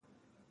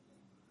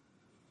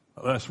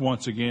Let's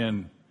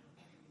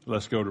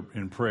go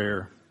in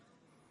prayer.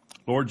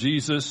 Lord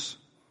Jesus,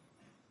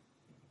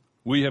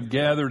 we have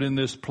gathered in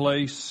this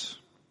place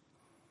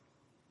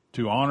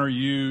to honor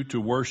you, to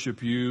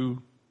worship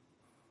you,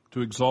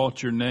 to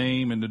exalt your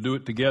name, and to do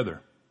it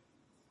together.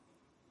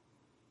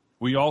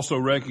 We also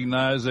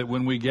recognize that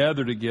when we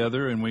gather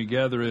together, and we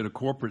gather in a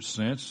corporate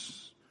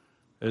sense,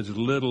 as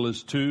little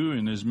as two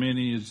and as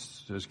many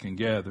as can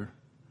gather,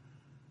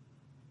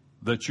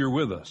 that you're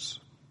with us.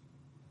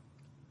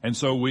 And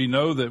so we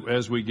know that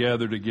as we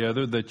gather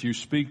together, that you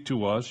speak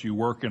to us, you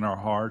work in our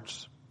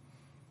hearts,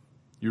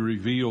 you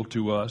reveal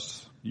to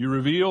us. You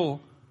reveal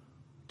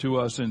to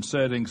us in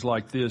settings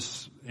like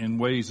this in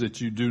ways that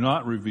you do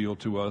not reveal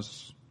to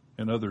us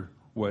in other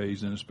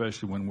ways, and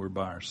especially when we're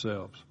by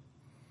ourselves.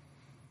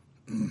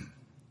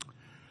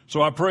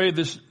 So I pray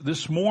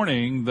this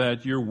morning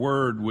that your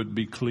word would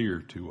be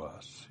clear to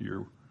us,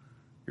 your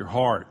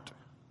heart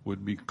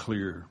would be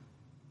clear,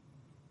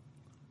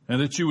 and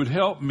that you would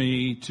help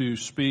me to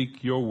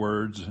speak your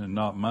words and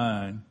not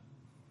mine,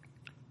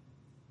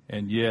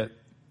 and yet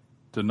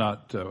to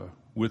not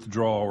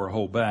withdraw or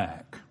hold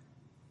back.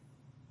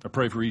 I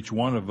pray for each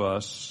one of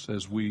us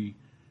as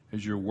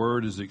your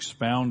word is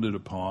expounded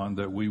upon,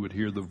 that we would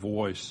hear the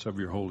voice of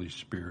your Holy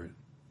Spirit.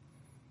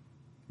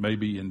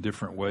 Maybe in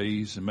different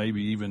ways and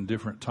maybe even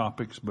different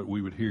topics, but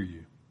we would hear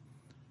you.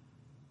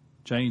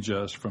 Change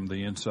us from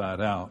the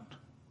inside out.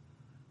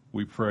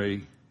 We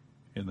pray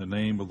in the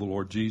name of the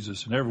Lord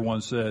Jesus. And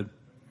everyone said,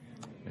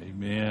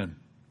 Amen.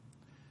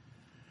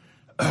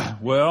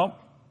 Well,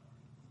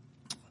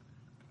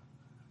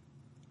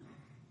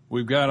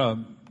 we've got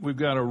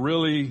a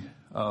really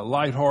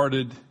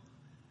lighthearted,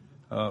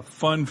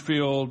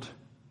 fun-filled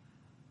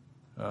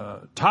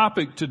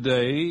topic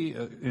today.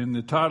 In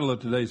the title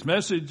of today's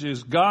message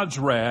is God's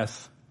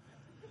Wrath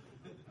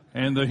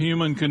and the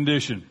Human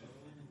Condition.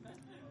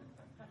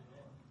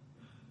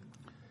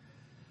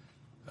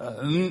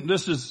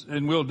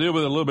 And we'll deal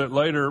with it a little bit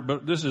later,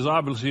 but this is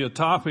obviously a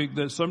topic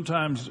that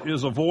sometimes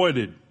is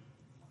avoided.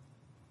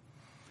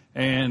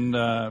 And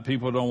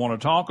people don't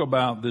want to talk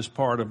about this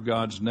part of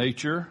God's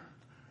nature.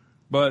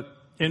 But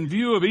in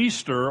view of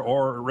Easter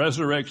or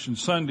Resurrection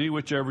Sunday,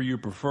 whichever you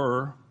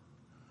prefer,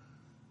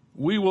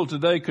 we will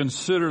today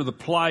consider the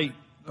plight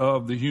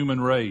of the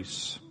human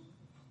race.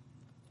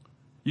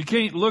 You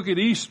can't look at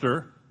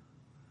Easter,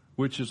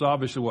 which is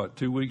obviously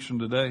 2 weeks from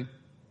today?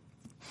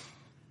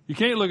 You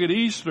can't look at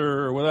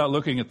Easter without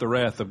looking at the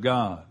wrath of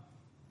God.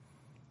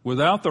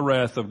 Without the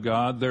wrath of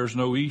God, there's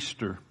no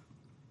Easter.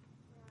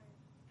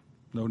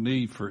 No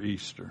need for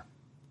Easter.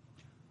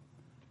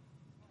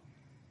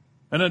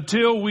 And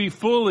until we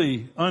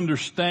fully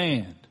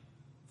understand,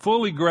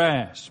 fully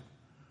grasp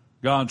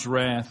God's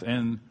wrath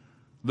and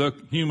the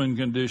human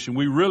condition,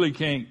 we really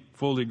can't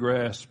fully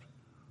grasp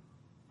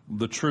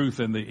the truth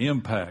and the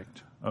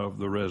impact of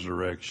the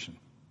resurrection.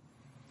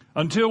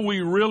 Until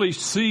we really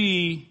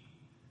see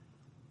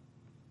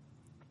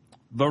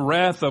the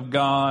wrath of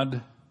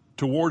God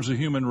towards the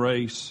human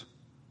race,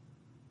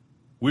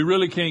 we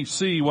really can't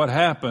see what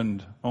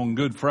happened on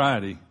Good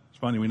Friday. It's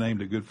funny we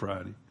named it Good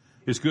Friday.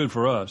 It's good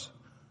for us.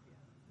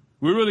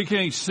 We really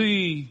can't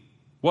see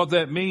what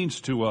that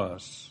means to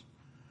us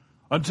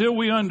until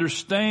we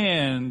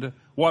understand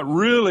what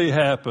really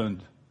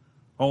happened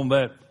on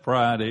that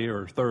Friday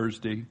or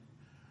Thursday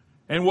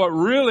and what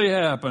really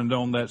happened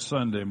on that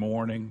Sunday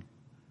morning.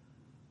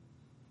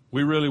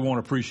 We really won't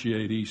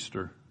appreciate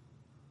Easter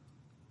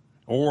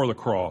or the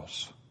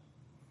cross,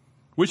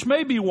 which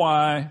may be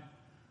why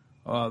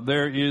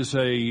there is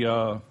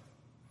a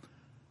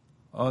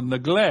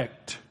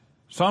neglect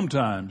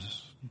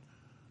sometimes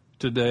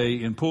today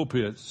in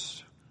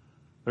pulpits.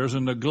 There's a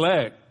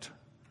neglect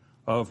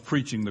of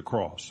preaching the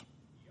cross.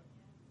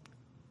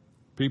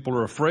 People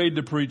are afraid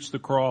to preach the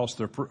cross.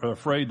 They're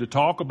afraid to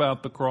talk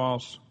about the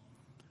cross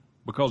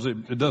because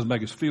it doesn't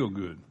make us feel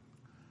good.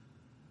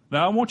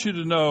 Now, I want you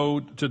to know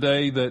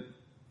today that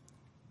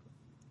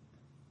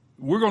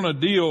we're going to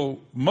deal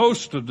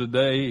most of the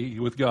day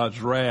with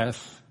God's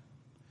wrath.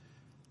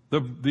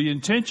 The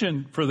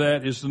intention for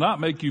that is to not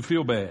make you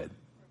feel bad.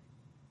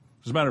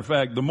 As a matter of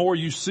fact, the more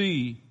you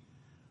see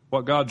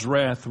what God's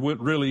wrath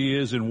really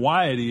is and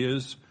why it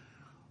is,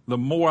 the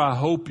more I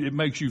hope it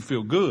makes you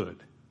feel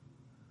good.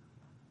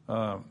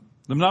 I'm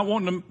not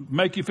wanting to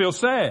make you feel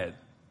sad.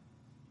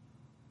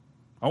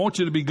 I want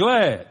you to be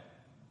glad.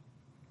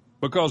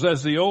 Because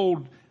as the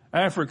old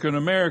African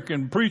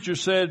American preacher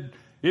said,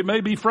 it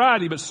may be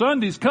Friday, but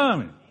Sunday's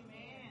coming.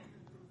 Amen.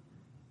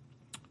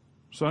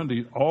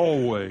 Sunday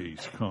always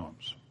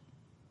comes.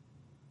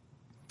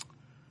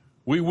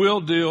 We will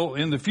deal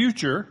in the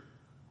future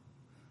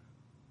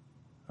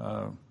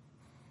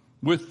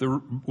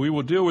we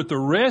will deal with the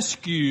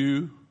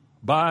rescue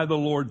by the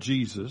Lord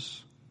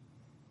Jesus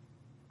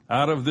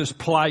out of this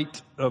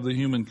plight of the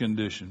human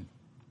condition.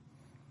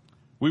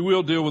 We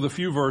will deal with a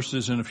few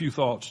verses and a few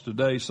thoughts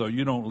today so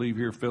you don't leave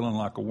here feeling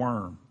like a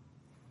worm.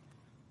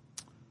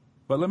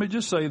 But let me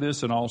just say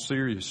this in all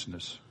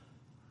seriousness.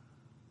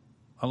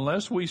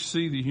 Unless we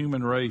see the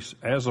human race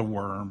as a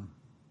worm,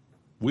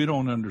 We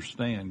don't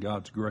understand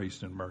God's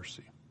grace and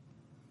mercy.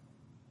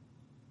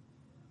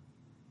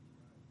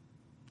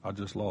 I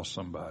just lost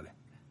somebody.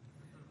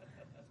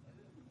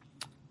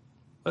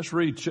 Let's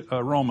read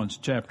Romans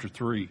chapter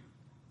 3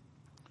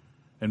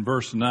 and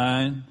verse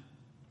 9.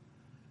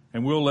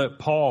 And we'll let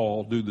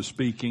Paul do the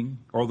speaking,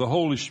 or the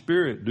Holy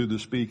Spirit do the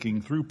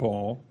speaking through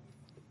Paul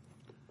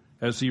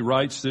as he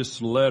writes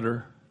this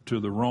letter to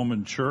the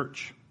Roman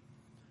church.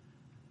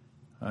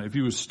 If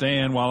you would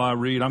stand while I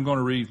read, I'm going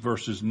to read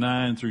verses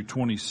 9 through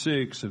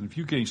 26, and if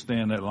you can't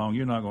stand that long,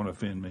 you're not going to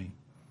offend me.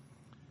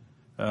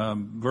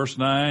 Verse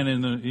 9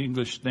 in the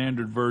English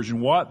Standard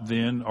Version, what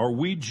then? Are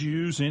we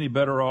Jews any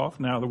better off?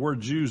 Now, the word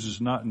Jews is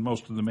not in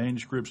most of the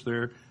manuscripts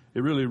there.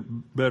 It really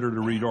better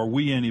to read, are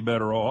we any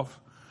better off?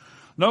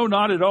 No,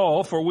 not at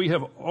all, for we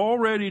have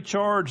already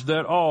charged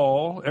that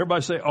all,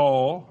 everybody say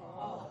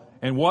all.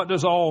 And what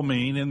does all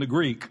mean in the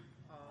Greek?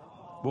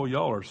 Boy,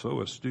 y'all are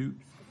so astute.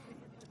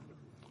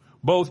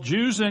 Both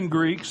Jews and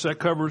Greeks, that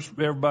covers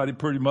everybody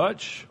pretty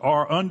much,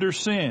 are under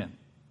sin.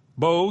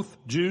 Both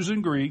Jews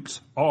and Greeks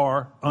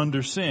are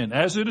under sin.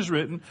 As it is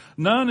written,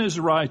 none is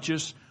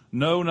righteous,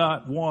 no,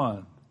 not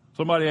one.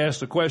 Somebody asked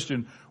the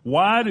question,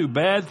 why do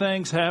bad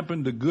things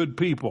happen to good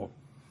people?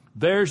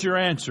 There's your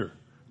answer.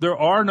 There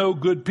are no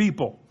good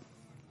people.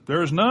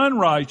 There is none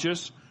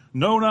righteous,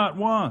 no, not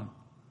one.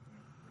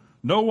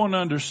 No one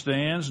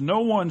understands, no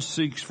one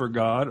seeks for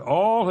God.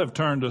 All have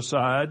turned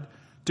aside.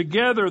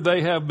 Together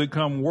they have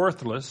become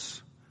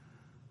worthless.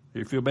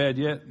 You feel bad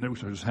yet? No,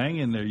 just hang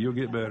in there. You'll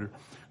get better.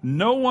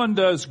 No one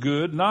does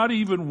good, not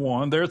even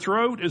one. Their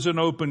throat is an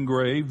open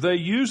grave. They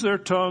use their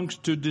tongues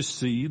to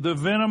deceive. The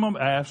venom of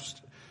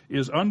asps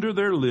is under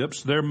their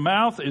lips. Their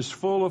mouth is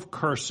full of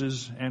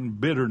curses and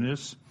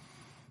bitterness.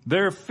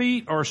 Their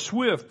feet are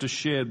swift to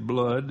shed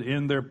blood.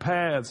 In their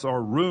paths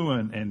are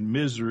ruin and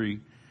misery.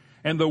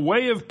 And the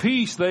way of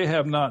peace they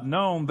have not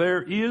known.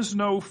 There is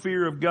no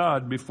fear of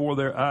God before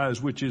their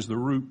eyes, which is the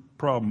root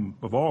problem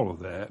of all of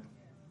that.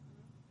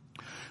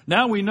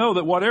 Now we know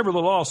that whatever the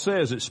law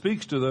says, it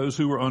speaks to those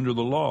who are under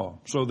the law,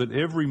 so that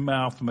every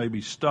mouth may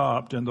be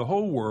stopped and the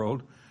whole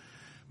world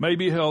may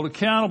be held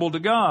accountable to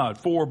God.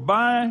 For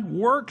by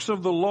works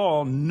of the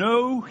law,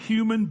 no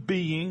human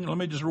being, let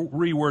me just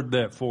reword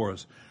that for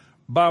us.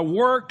 By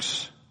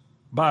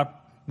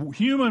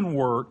human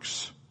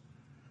works,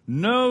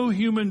 no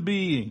human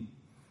being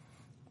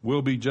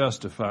will be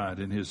justified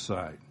in his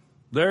sight.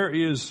 There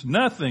is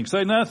nothing,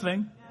 say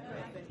nothing,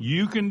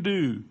 you can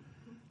do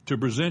to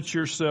present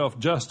yourself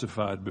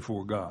justified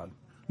before God.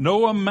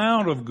 No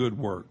amount of good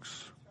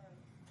works.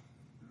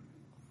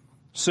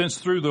 Since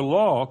through the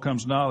law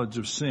comes knowledge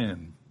of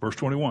sin. Verse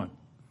 21.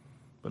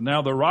 But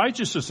now the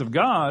righteousness of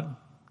God,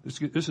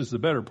 this is the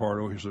better part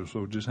over here,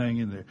 so just hang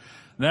in there.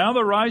 Now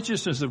the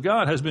righteousness of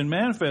God has been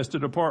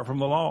manifested apart from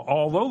the law,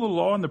 although the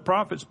law and the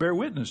prophets bear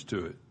witness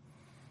to it.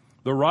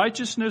 The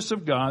righteousness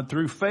of God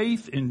through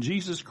faith in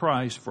Jesus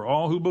Christ for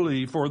all who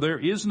believe, for there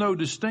is no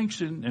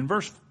distinction. And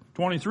verse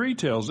 23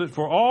 tells it,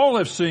 for all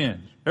have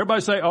sinned.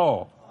 Everybody say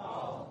all.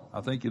 All. I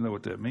think you know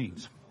what that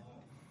means.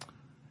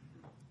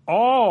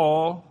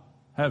 All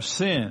have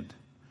sinned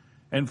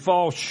and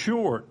fall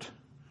short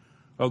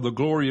of the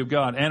glory of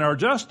God and are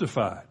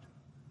justified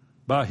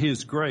by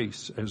his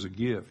grace as a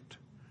gift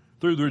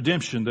through the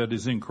redemption that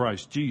is in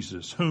Christ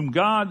Jesus, whom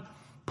God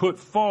put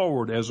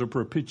forward as a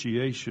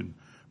propitiation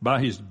by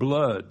his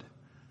blood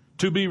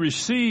to be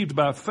received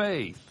by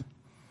faith.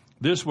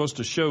 This was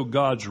to show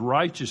God's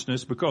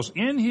righteousness because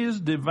in his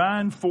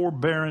divine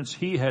forbearance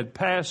he had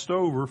passed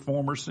over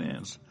former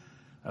sins.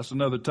 That's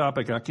another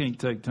topic I can't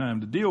take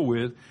time to deal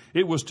with.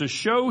 It was to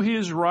show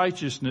his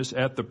righteousness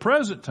at the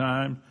present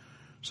time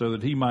so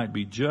that he might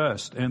be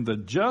just and the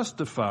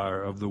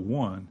justifier of the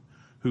one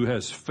who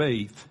has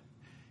faith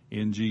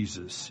in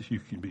Jesus. You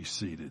can be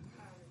seated.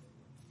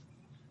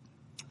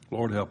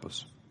 Lord, help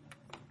us.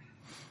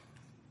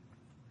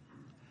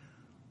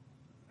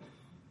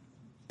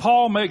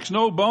 Paul makes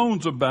no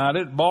bones about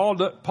it.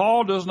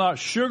 Paul does not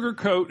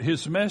sugarcoat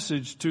his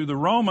message to the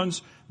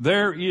Romans.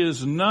 There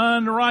is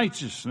none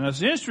righteous. Now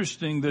it's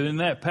interesting that in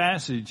that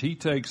passage he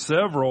takes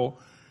several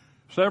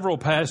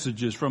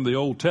passages from the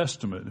Old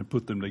Testament and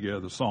put them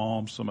together,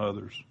 Psalms, some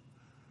others.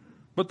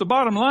 But the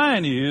bottom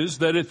line is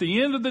that at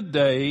the end of the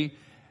day,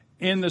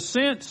 in the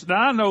sense,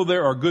 now I know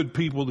there are good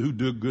people who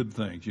do good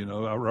things. You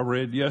know, I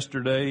read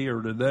yesterday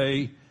or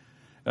today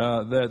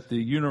that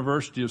the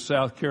University of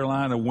South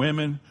Carolina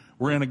women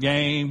were in a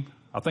game,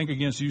 I think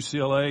against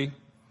UCLA,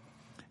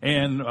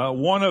 and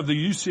one of the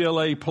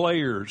UCLA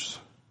players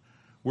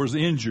was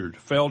injured,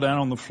 fell down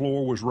on the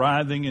floor, was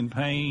writhing in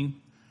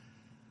pain.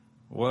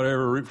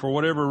 For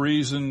whatever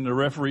reason, the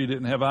referee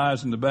didn't have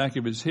eyes in the back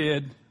of his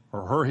head,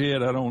 or her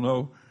head, I don't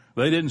know.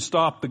 They didn't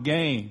stop the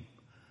game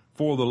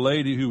for the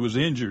lady who was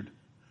injured.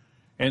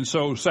 And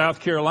so South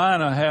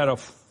Carolina had a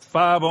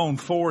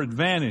 5-on-4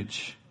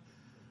 advantage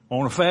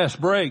on a fast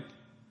break.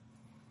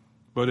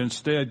 But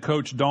instead,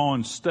 Coach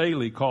Dawn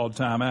Staley called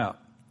timeout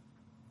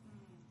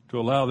to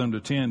allow them to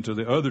tend to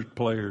the other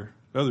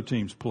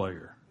team's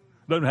player.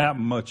 Doesn't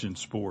happen much in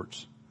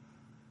sports.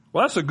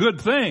 Well, that's a good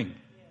thing.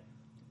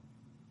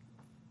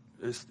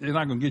 It's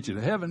not going to get you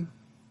to heaven,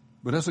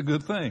 but that's a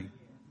good thing.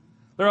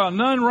 There are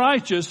none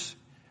righteous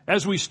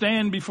as we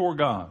stand before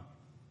God.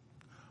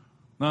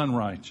 None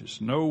righteous.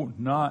 No,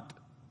 not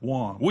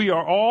one. We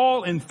are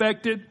all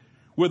infected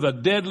with a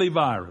deadly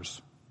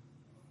virus.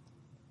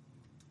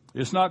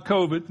 It's not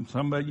COVID.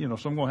 Somebody,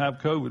 some going to have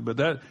COVID,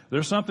 but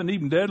there's something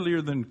even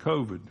deadlier than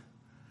COVID,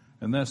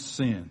 and that's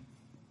sin.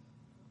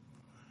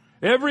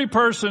 Every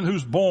person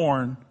who's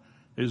born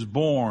is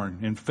born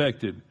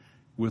infected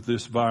with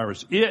this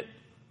virus. It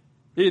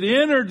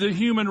entered the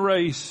human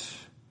race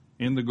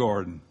in the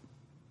garden.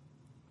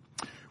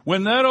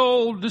 When that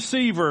old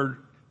deceiver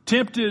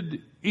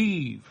tempted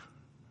Eve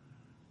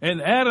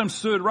and Adam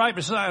stood right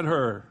beside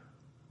her.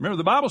 Remember,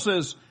 the Bible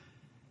says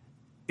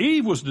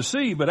Eve was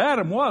deceived, but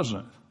Adam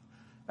wasn't.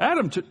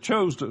 Adam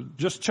chose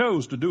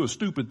to do a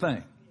stupid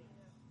thing.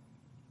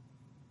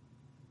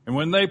 And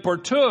when they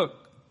partook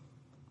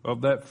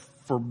of that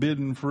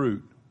forbidden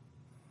fruit,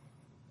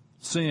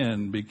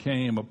 sin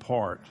became a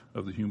part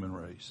of the human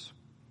race.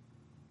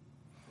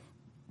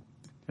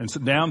 And so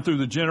down through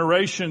the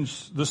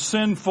generations, the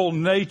sinful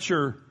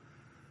nature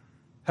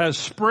has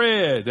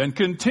spread and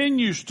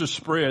continues to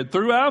spread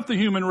throughout the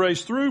human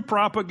race through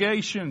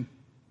propagation.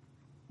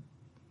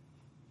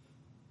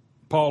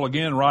 Paul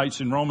again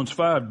writes in Romans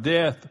 5,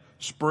 death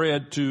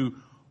spread to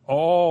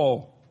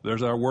all.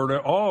 There's our word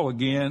all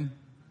again.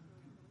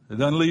 It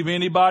doesn't leave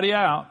anybody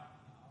out.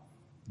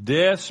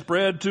 Death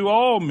spread to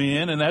all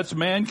men, and that's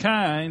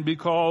mankind,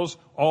 because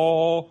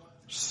all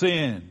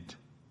sinned.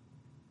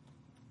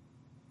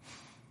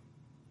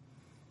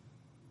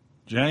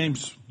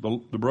 James,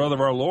 the brother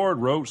of our Lord,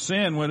 wrote,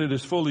 sin, when it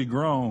is fully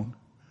grown,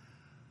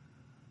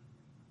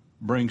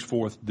 brings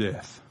forth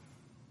death.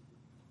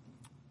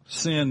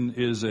 Sin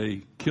is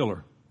a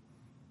killer.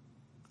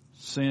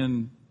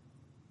 Sin,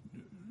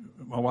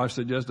 my wife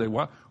said yesterday,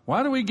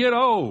 why do we get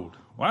old?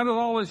 Why does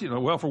all this,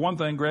 well, for one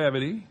thing,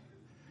 gravity.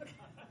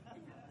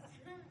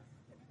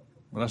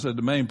 But I said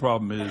the main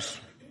problem is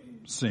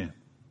sin.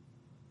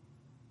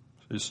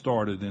 It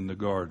started in the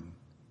garden.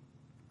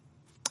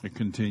 It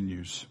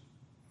continues.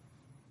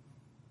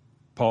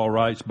 Paul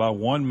writes, by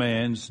one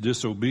man's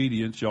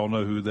disobedience, y'all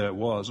know who that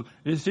was.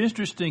 It's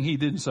interesting he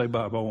didn't say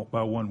by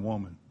one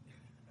woman.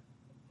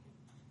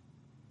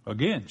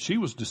 Again, she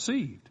was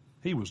deceived.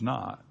 He was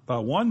not. By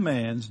one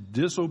man's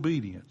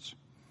disobedience,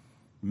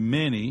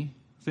 many,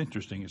 it's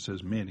interesting it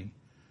says many,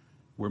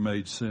 were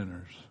made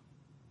sinners.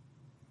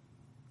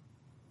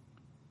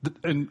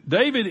 And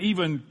David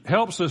even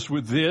helps us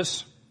with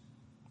this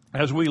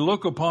as we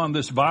look upon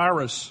this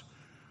virus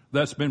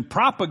that's been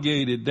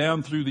propagated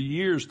down through the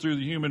years through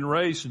the human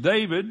race.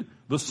 David,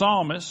 the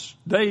psalmist,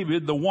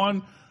 David, the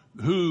one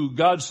who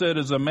God said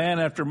is a man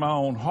after my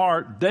own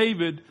heart,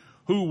 David,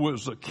 who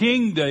was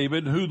King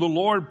David, who the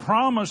Lord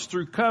promised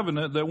through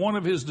covenant that one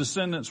of his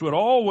descendants would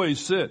always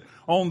sit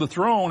on the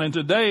throne. And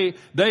today,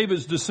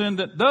 David's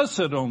descendant does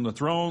sit on the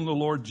throne, the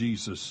Lord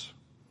Jesus.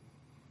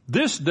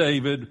 This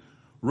David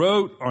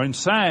wrote and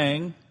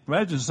sang,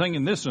 imagine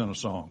singing this in a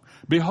song.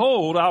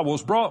 Behold, I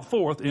was brought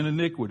forth in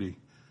iniquity.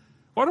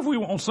 What if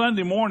on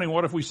Sunday morning,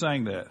 what if we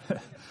sang that?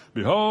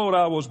 Behold,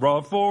 I was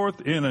brought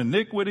forth in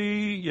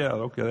iniquity. Yeah,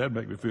 okay, that'd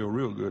make me feel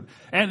real good.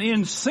 And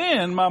in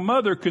sin, my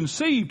mother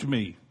conceived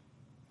me.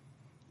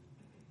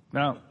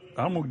 Now,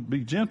 I'm going to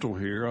be gentle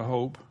here, I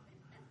hope.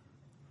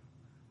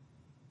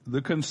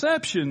 The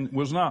conception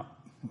was not,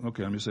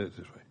 okay, let me say it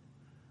this way.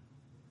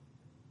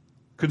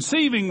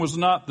 Conceiving was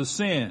not the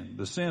sin.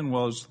 The sin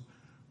was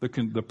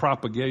the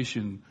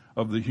propagation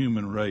of the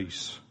human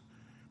race.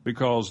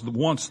 Because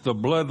once the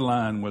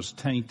bloodline was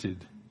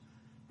tainted,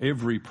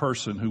 every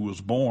person who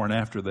was born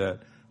after that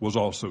was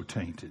also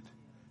tainted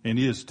and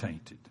is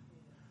tainted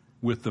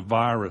with the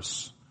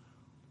virus,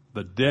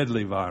 the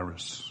deadly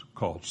virus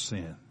called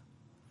sin.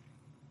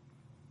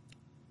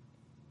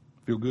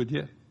 Feel good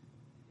yet?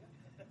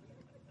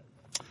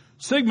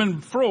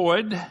 Sigmund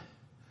Freud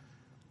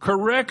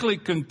correctly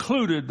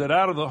concluded that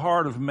out of the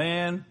heart of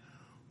man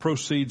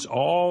proceeds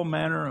all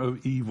manner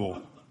of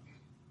evil.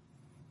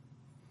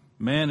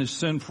 Man is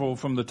sinful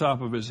from the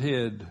top of his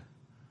head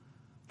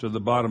to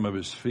the bottom of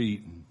his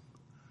feet.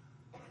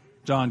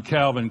 John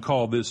Calvin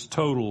called this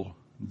total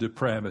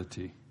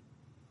depravity.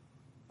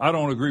 I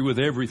don't agree with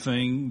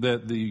everything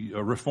that the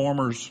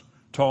reformers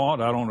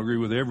taught. I don't agree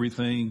with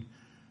everything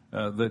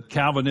that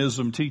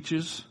Calvinism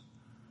teaches.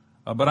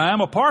 But I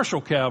am a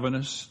partial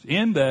Calvinist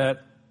in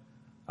that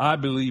I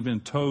believe in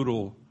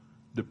total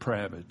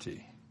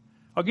depravity.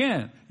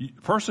 Again,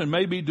 a person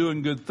may be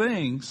doing good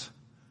things,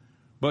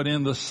 but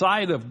in the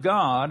sight of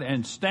God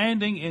and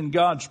standing in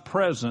God's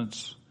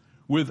presence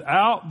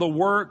without the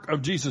work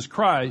of Jesus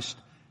Christ,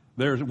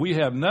 we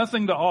have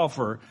nothing to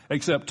offer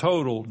except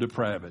total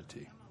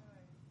depravity.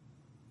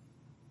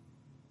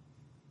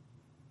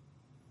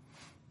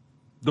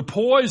 The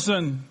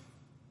poison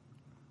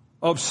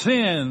of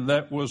sin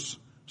that was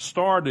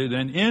started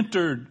and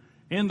entered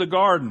in the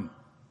garden,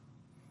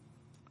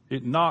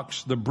 it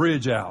knocks the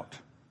bridge out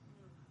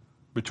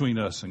between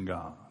us and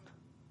God.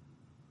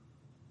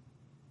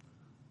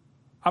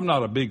 I'm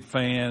not a big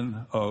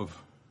fan of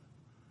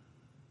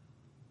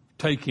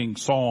taking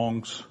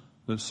songs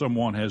that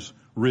someone has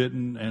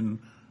written and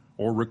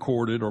or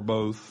recorded or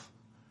both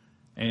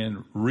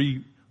and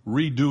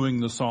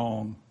redoing the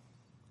song.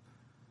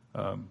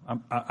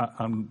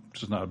 I'm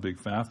just not a big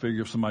fan. I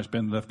figure if somebody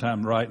spends enough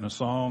time writing a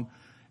song,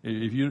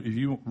 if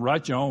you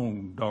write your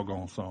own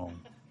doggone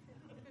song,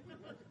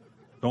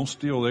 don't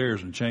steal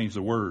theirs and change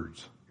the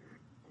words.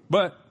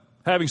 But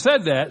having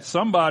said that,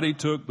 somebody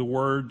took the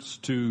words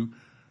to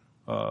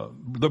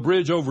the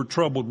bridge over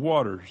troubled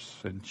waters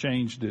and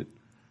changed it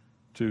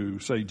to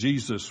say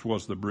Jesus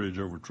was the bridge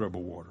over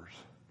troubled waters,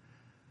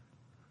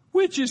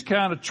 which is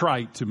kind of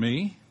trite to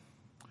me.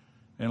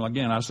 And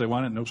again, I say,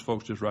 why didn't those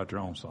folks just write their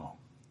own song?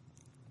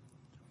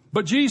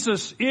 But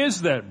Jesus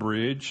is that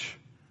bridge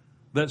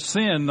that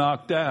sin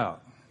knocked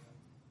out.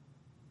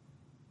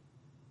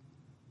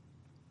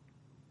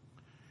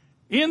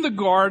 In the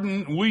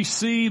garden, we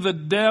see the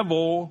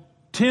devil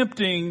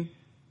tempting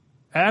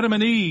Adam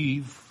and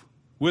Eve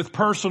with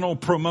personal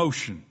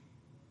promotion.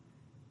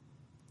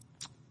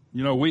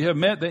 You know, we have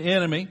met the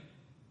enemy,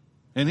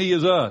 and he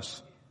is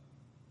us.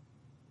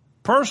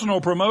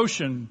 Personal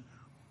promotion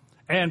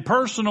and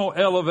personal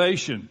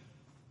elevation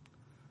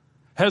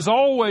has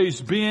always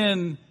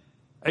been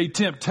a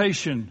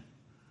temptation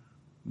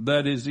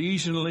that is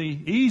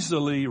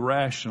easily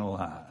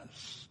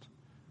rationalized.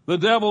 The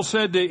devil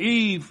said to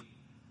Eve,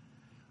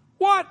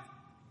 What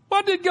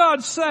did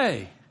God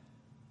say?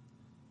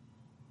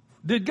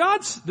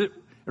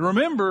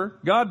 Remember,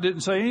 God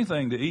didn't say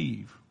anything to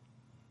Eve.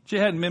 She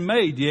hadn't been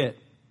made yet.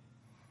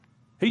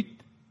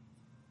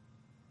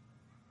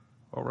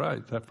 All right,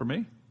 is that for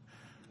me?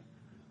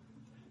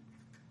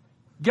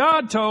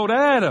 God told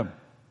Adam.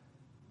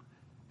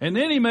 And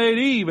then he made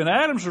Eve, and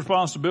Adam's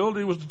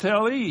responsibility was to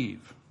tell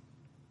Eve.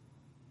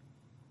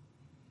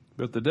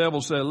 But the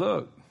devil said,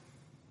 look,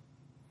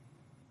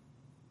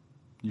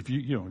 if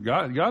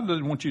God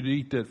doesn't want you to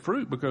eat that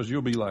fruit because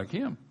you'll be like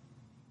him.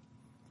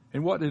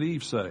 And what did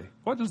Eve say?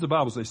 What does the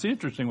Bible say? It's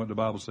interesting what the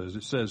Bible says.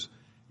 It says,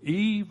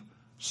 Eve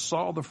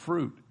saw the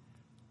fruit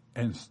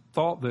and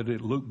thought that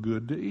it looked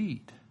good to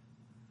eat.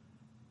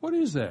 What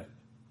is that?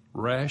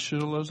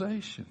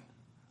 Rationalization.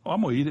 Oh,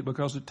 I'm going to eat it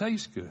because it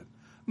tastes good.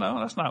 No,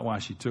 that's not why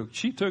she took it.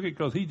 She took it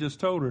because he just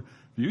told her, if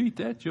you eat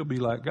that, you'll be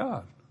like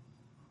God.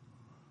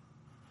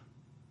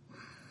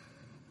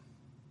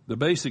 The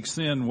basic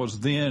sin was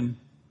then,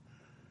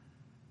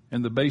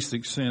 and the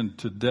basic sin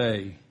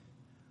today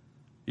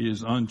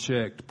is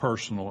unchecked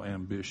personal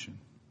ambition.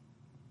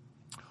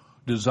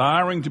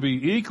 Desiring to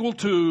be equal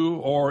to,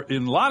 or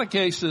in a lot of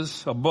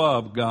cases,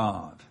 above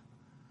God.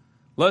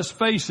 Let's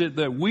face it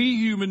that we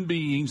human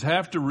beings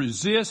have to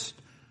resist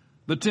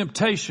the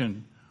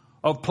temptation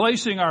of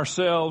placing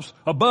ourselves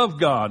above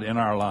God in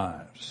our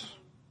lives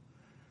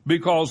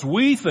because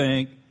we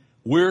think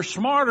we're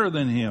smarter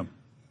than him.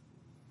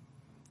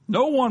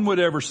 No one would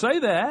ever say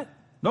that.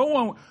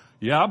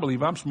 I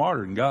believe I'm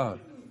smarter than God.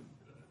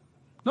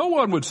 No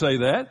one would say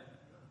that,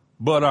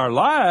 but our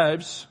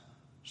lives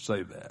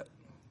say that.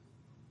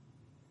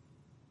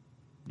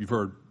 You've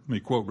heard me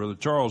quote Brother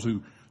Charles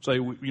who say,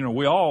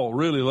 we all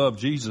really love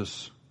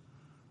Jesus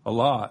a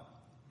lot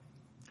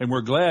and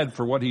we're glad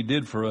for what he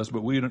did for us,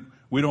 but we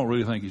don't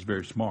really think he's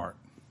very smart.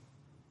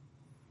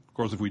 Of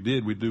course, if we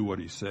did, we'd do what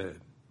he said.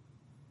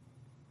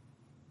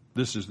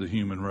 This is the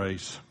human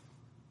race.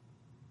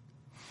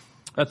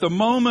 At the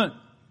moment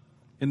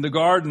in the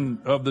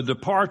garden of the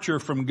departure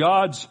from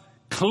God's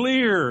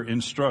clear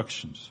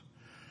instructions,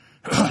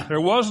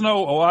 there was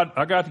no,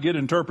 I got to get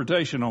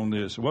interpretation on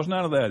this. It was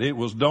none of that. It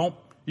was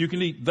you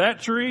can eat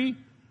that tree,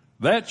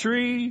 that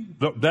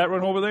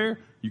one over there,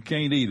 you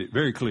can't eat it.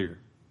 Very clear.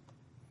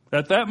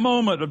 At that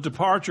moment of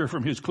departure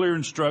from his clear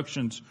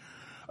instructions,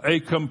 a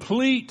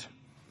complete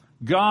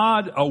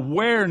God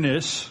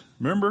awareness,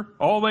 remember,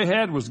 all they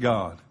had was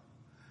God.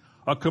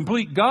 A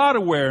complete God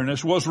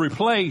awareness was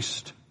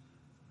replaced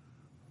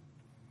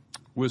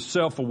with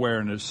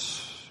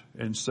self-awareness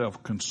and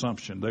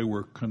self-consumption. They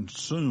were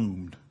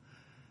consumed.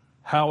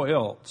 How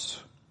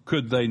else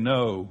could they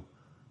know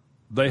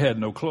they had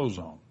no clothes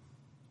on?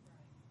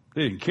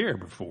 They didn't care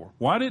before.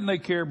 Why didn't they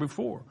care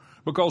before?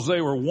 Because they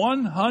were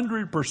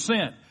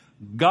 100%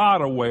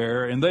 God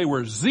aware and they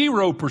were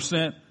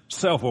 0%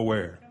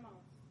 self-aware.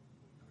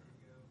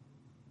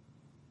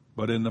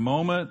 But in the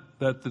moment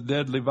that the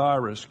deadly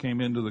virus came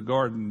into the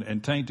garden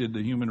and tainted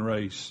the human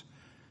race,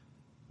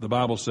 the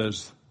Bible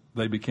says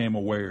they became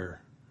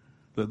aware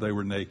that they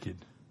were naked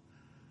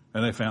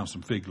and they found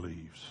some fig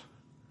leaves.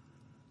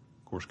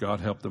 Of course, God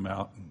helped them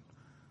out. And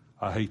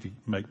I hate to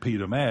make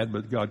Peter mad,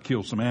 but God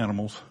killed some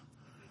animals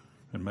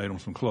and made them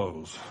some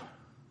clothes.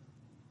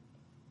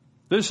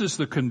 This is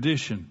the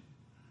condition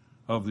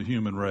of the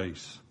human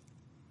race.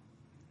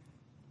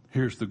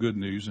 Here's the good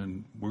news,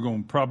 and we're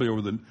going probably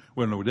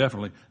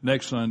definitely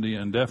next Sunday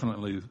and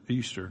definitely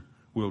Easter,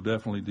 we'll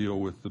definitely deal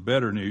with the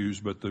better news,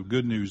 but the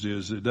good news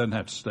is it doesn't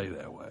have to stay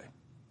that way.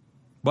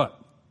 But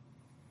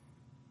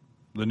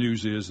the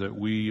news is that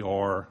we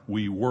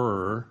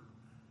were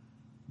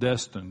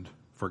destined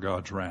for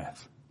God's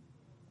wrath.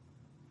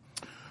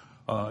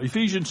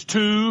 Ephesians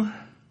 2,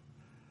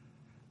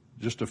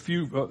 just a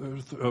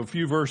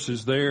few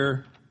verses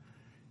there.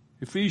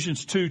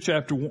 Ephesians 2,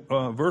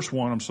 verse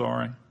 1, I'm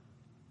sorry.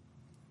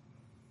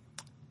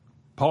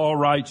 Paul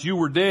writes, you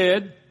were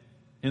dead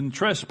in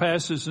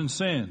trespasses and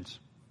sins.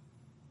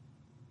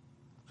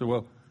 So,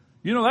 well,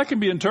 that can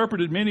be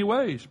interpreted many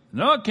ways.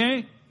 No, it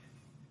can't.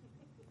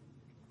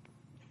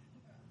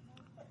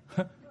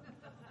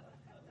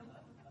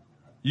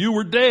 You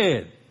were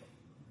dead.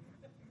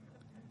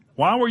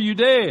 Why were you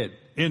dead?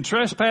 In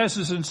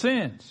trespasses and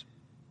sins,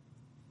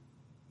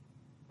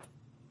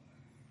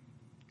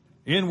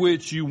 in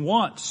which you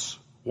once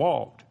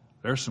walked.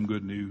 There's some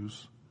good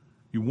news.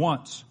 You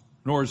once,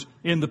 nor is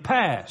in the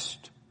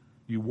past,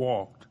 you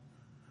walked.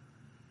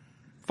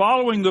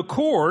 Following the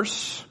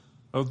course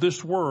of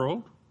this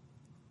world,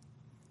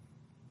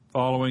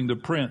 following the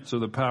prince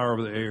of the power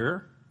of the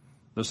air,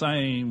 the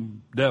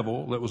same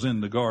devil that was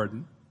in the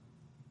garden,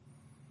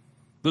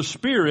 the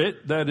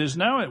spirit that is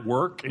now at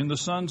work in the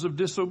sons of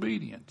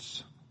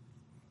disobedience,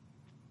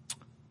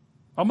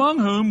 among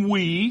whom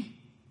we,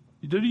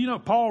 did you know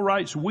Paul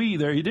writes we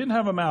there? He didn't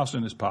have a mouse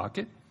in his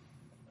pocket.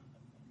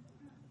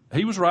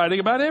 He was writing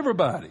about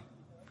everybody.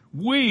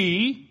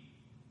 We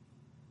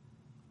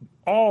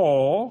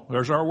all,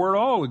 there's our word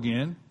all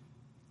again,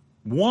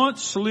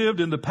 once lived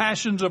in the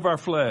passions of our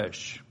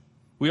flesh.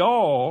 We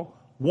all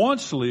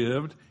once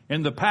lived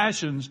in the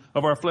passions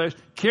of our flesh,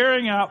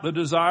 carrying out the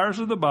desires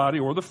of the body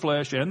or the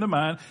flesh and the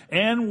mind,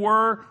 and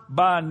were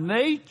by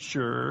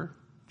nature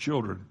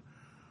children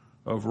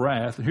of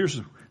wrath.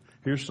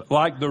 Here's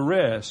like the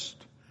rest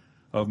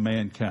of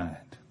mankind.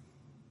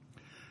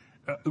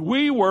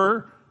 We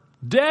were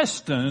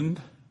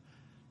destined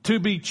to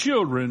be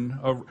children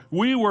of,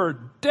 we were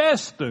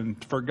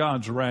destined for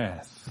God's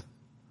wrath.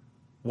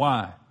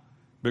 Why?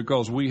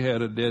 Because we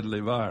had a deadly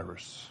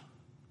virus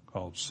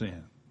called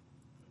sin.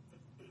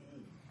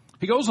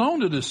 He goes on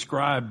to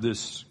describe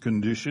this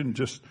condition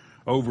just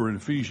over in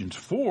Ephesians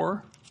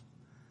 4.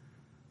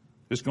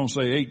 It's going to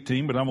say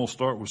 18, but I'm going to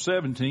start with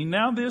 17.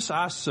 Now this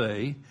I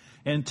say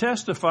and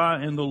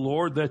testify in the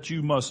Lord that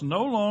you must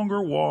no longer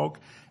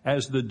walk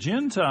as the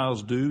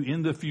Gentiles do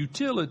in the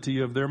futility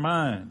of their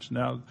minds.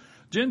 Now,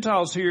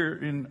 Gentiles here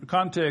in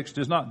context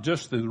is not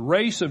just the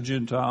race of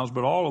Gentiles,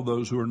 but all of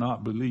those who are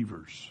not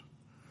believers.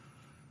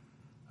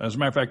 As a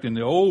matter of fact, in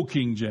the old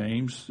King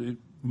James, it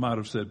might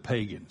have said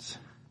pagans.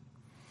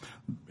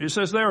 It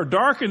says they are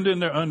darkened in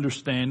their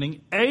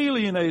understanding,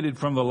 alienated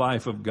from the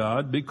life of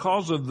God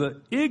because of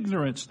the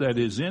ignorance that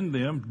is in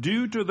them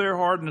due to their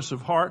hardness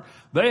of heart.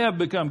 They have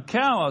become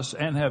callous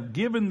and have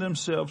given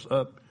themselves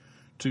up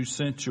to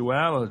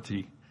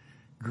sensuality,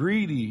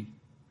 greedy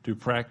to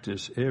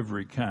practice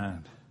every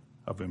kind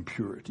of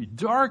impurity.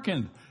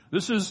 Darkened.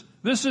 This is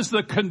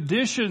the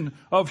condition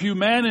of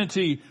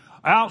humanity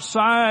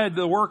outside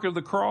the work of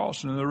the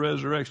cross and the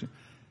resurrection.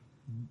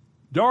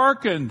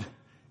 Darkened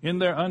in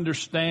their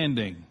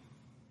understanding.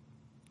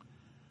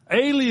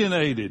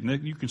 Alienated.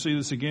 And you can see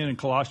this again in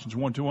Colossians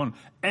 1:1.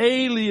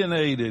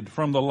 Alienated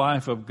from the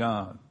life of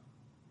God.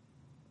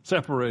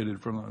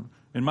 Separated from,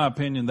 in my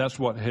opinion, that's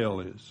what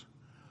hell is.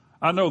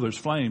 I know there's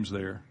flames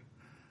there,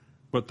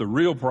 but the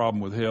real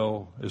problem with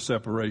hell is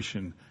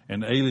separation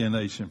and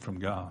alienation from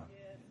God.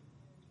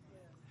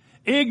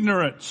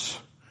 Ignorance.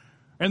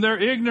 And their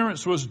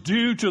ignorance was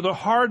due to the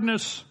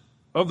hardness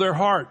of their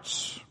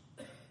hearts.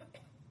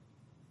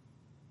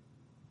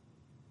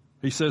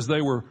 He says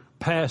they were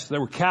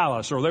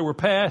callous, or they were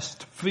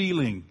past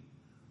feeling.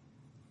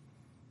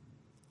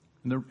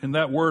 And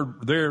that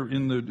word there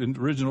in the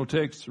original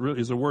text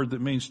is a word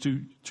that means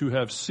to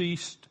have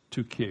ceased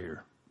to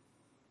care.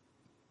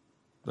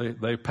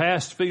 They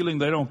past feeling,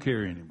 they don't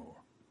care anymore.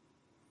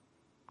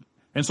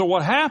 And so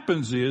what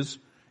happens is,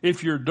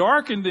 if you're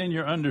darkened in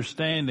your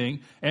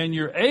understanding and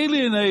you're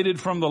alienated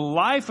from the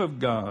life of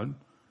God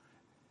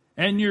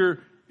and you're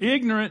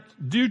ignorant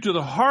due to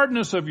the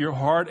hardness of your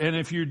heart, and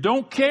if you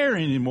don't care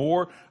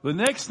anymore, the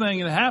next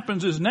thing that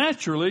happens is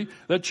naturally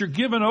that you're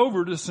given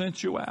over to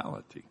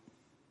sensuality.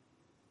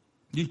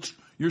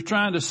 You're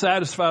trying to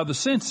satisfy the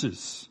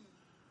senses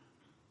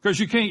because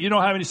you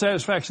don't have any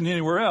satisfaction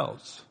anywhere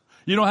else.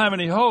 You don't have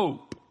any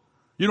hope.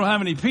 You don't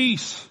have any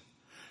peace.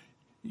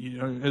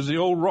 As the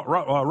old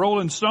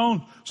Rolling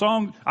Stone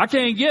song, I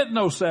can't get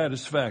no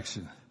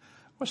satisfaction.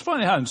 Well, it's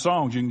funny how in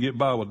songs you can get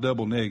by with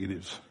double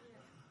negatives.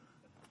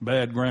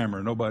 Bad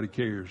grammar, nobody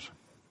cares.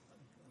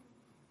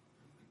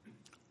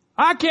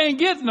 I can't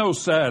get no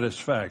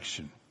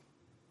satisfaction.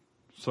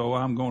 So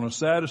I'm going to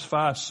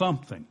satisfy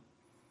something.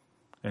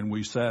 And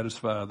we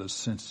satisfy the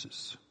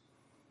senses.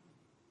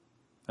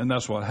 And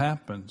that's what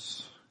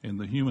happens in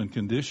the human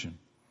condition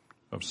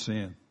of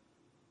sin.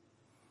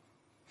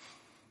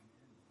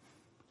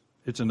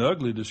 It's an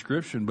ugly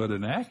description, but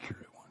an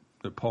accurate one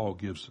that Paul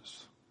gives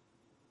us.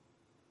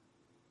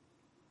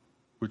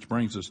 Which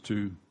brings us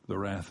to the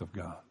wrath of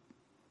God.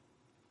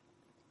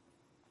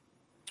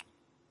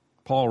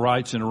 Paul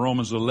writes in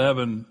Romans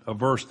 11, a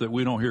verse that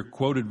we don't hear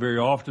quoted very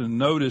often.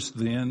 Notice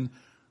then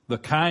the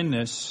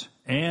kindness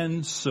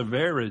and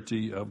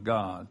severity of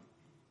God.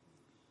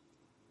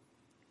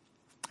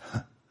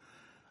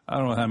 I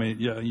don't know how many,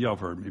 y'all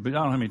have heard me, but I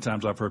don't know how many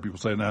times I've heard people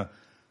say, now,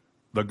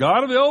 the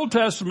God of the Old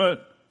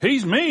Testament,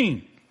 He's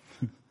mean.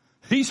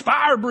 He's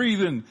fire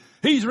breathing.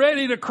 He's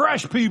ready to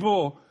crush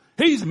people.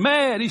 He's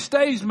mad. He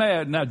stays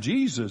mad. Now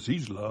Jesus,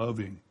 He's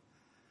loving.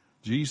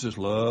 Jesus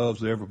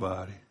loves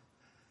everybody.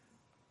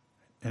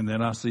 And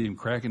then I see Him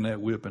cracking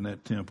that whip in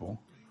that temple.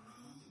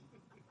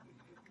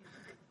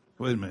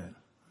 Wait a minute.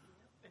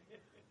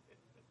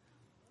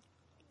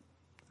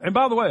 And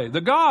by the way,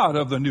 the God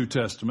of the New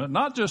Testament,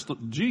 not just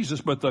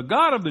Jesus, but the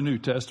God of the New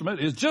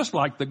Testament is just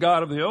like the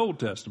God of the Old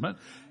Testament.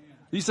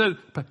 He said,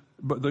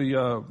 but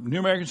the New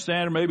American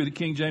Standard, maybe the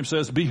King James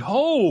says,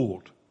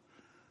 behold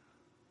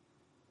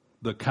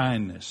the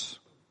kindness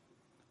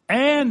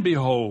and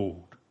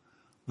behold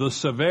the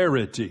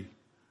severity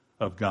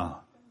of God.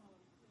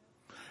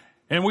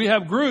 And we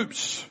have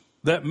groups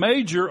that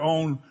major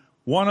on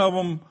one of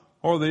them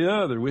or the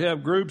other. We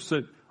have groups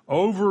that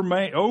over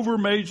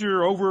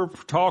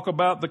talk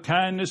about the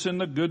kindness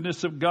and the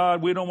goodness of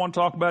God. We don't want to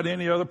talk about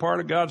any other part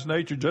of God's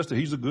nature, just that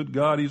He's a good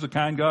God, He's a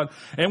kind God.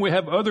 And we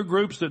have other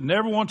groups that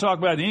never want to talk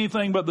about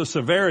anything but the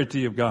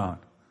severity of God.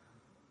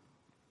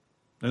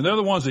 And they're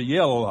the ones that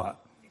yell a lot.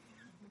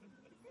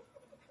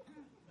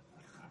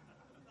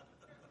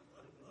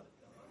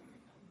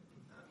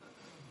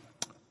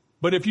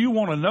 But if you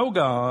want to know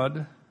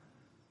God,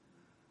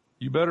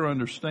 you better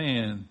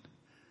understand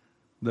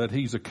that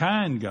He's a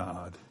kind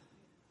God,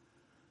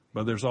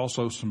 but there's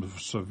also some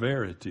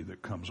severity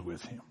that comes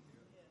with Him.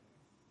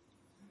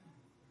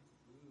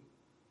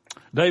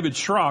 David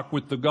Schrock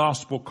with the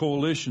Gospel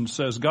Coalition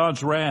says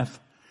God's wrath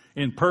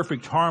in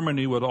perfect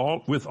harmony with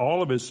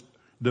all of His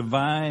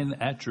divine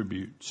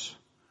attributes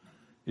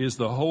is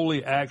the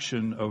holy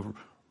action of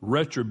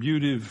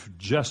retributive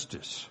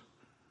justice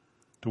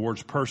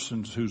towards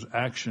persons whose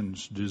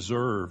actions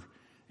deserve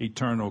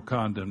eternal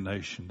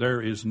condemnation.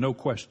 There is no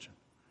question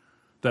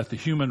that the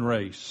human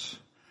race,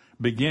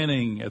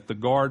 beginning at the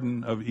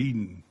Garden of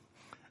Eden,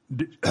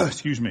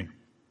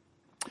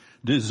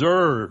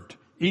 deserved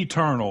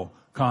eternal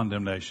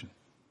condemnation.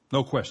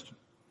 No question.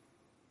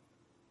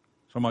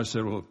 Somebody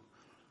said, well,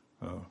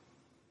 no,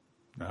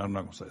 I'm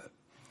not going to say that.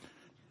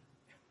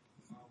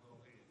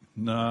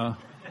 No.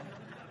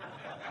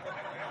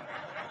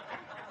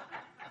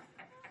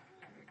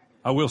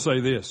 I will say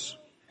this.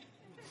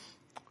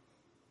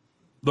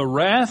 The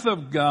wrath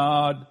of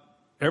God,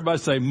 everybody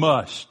say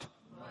must.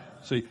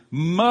 See,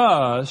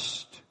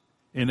 must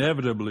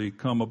inevitably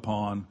come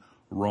upon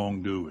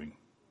wrongdoing.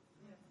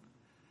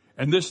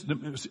 And this,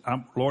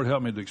 Lord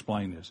help me to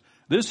explain this.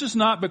 This is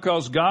not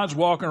because God's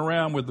walking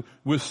around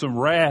with some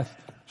wrath.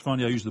 It's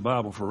funny I use the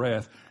Bible for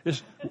wrath.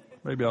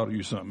 Maybe I ought to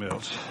use something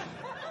else.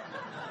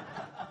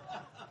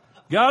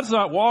 God's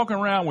not walking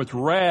around with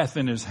wrath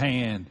in His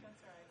hand,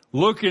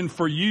 looking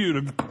for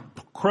you to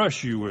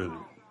crush you with it.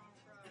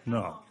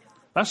 No,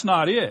 that's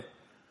not it.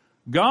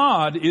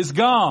 God is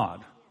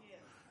God.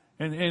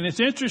 And it's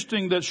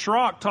interesting that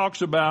Schrock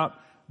talks about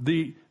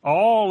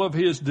all of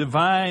His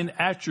divine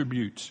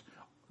attributes.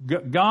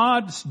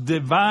 God's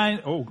divine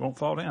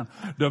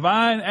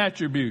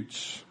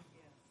attributes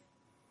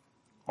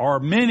are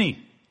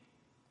many.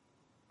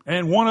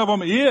 And one of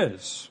them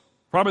is,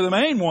 probably the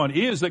main one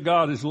is that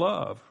God is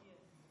love.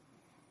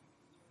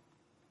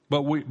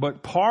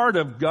 But part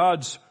of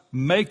God's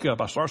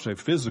makeup, I start to say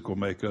physical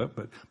makeup,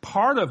 but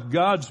part of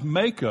God's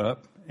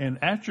makeup and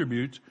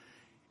attributes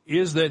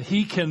is that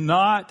He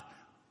cannot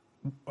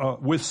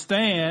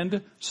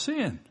withstand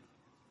sin.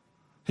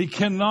 He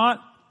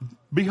cannot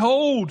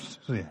behold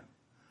sin.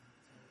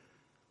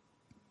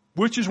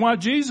 Which is why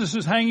Jesus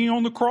is hanging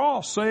on the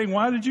cross saying,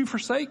 why did you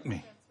forsake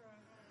me?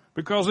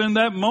 Because in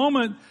that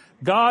moment,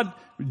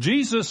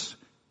 Jesus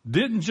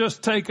didn't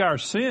just take our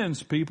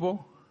sins,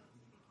 people.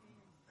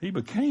 He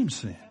became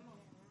sin.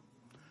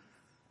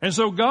 And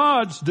so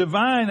God's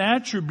divine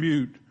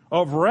attribute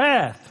of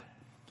wrath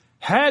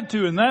had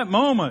to, in that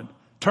moment,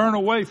 turn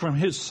away from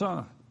His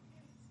Son.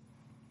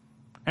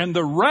 And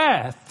the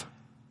wrath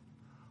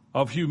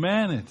of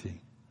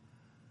humanity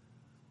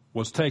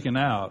was taken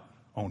out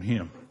on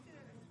Him.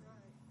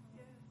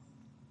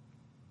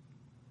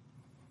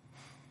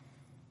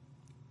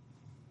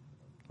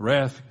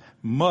 Wrath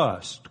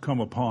must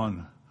come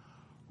upon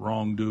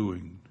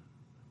wrongdoing.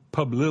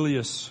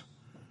 Publilius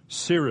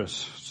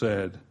Syrus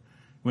said,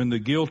 when the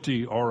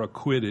guilty are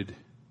acquitted,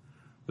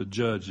 the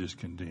judge is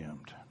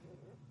condemned.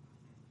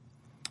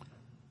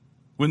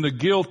 When the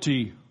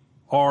guilty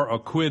are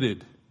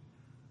acquitted,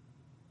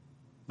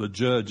 the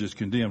judge is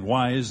condemned.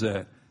 Why is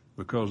that?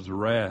 Because the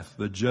wrath,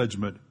 the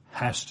judgment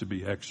has to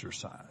be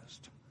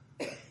exercised.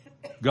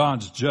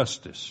 God's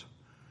justice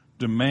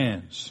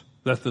demands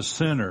that the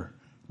sinner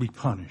be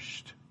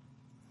punished.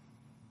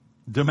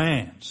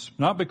 Demands.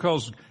 Not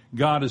because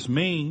God is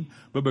mean,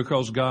 but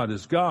because God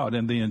is God,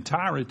 and the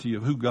entirety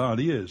of who God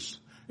is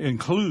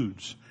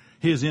includes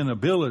His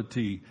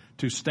inability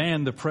to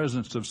stand the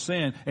presence of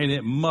sin, and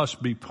it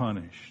must be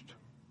punished.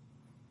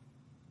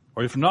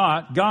 Or if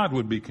not, God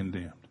would be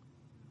condemned.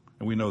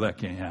 And we know that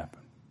can't happen.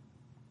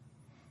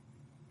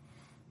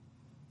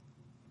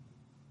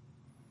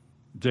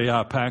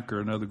 J.I. Packer,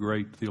 another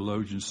great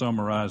theologian,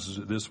 summarizes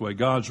it this way.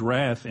 God's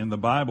wrath in the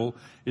Bible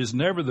is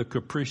never the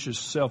capricious,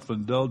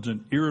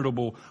 self-indulgent,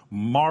 irritable,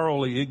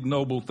 morally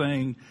ignoble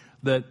thing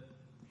that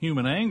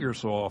human anger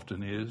so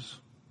often is.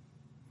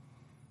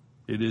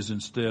 It is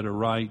instead a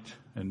right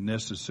and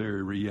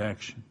necessary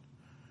reaction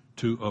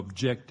to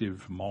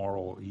objective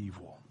moral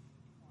evil.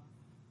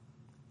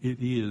 It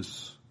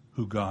is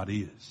who God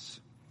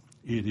is.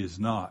 It is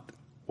not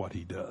what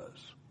he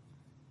does.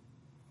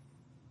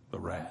 The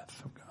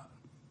wrath of God.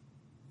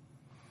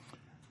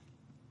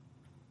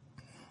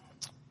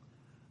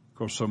 Of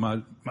course, so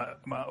my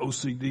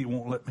OCD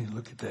won't let me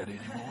look at that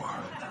anymore.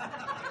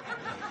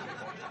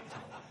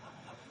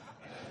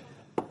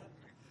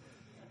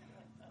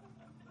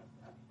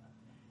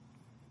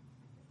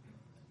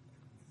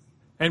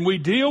 And we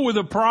deal with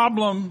a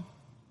problem,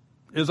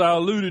 as I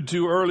alluded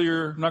to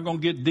earlier. I'm not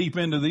going to get deep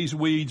into these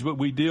weeds, but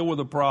we deal with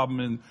a problem,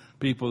 and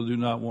people do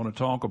not want to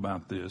talk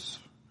about this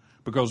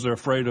because they're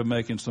afraid of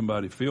making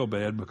somebody feel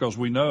bad, because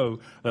we know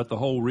that the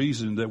whole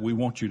reason that we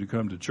want you to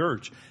come to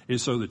church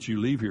is so that you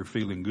leave here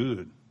feeling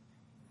good.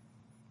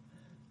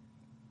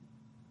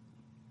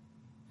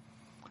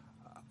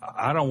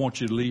 I don't want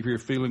you to leave here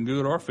feeling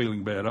good or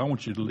feeling bad. I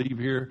want you to leave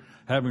here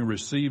having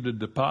received a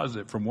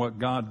deposit from what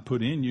God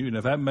put in you. And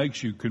if that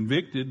makes you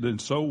convicted, then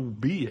so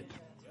be it.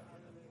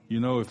 You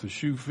know, if the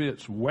shoe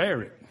fits,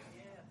 wear it.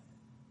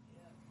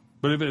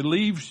 But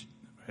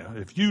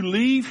if you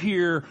leave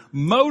here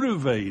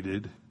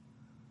motivated,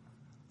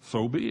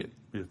 so be it.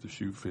 If the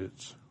shoe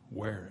fits,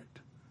 wear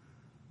it.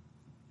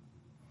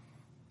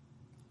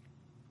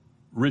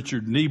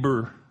 Richard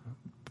Niebuhr,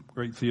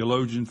 great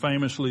theologian,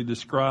 famously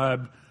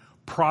described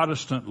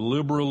Protestant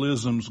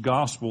liberalism's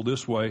gospel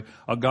this way: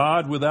 a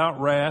God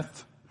without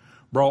wrath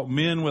brought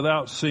men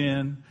without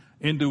sin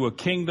into a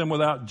kingdom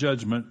without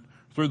judgment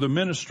through the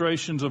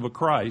ministrations of a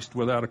Christ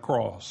without a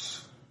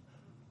cross.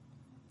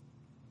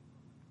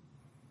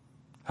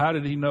 How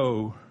did he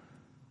know?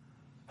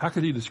 How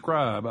could he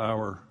describe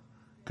our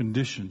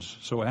conditions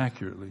so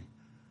accurately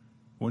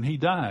when he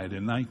died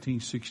in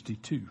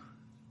 1962?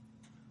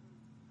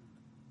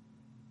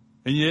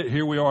 And yet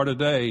here we are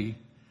today,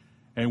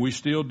 and we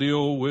still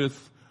deal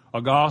with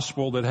a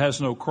gospel that has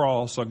no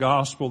cross, a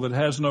gospel that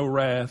has no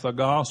wrath, a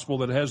gospel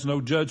that has no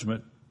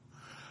judgment.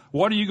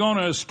 What are you going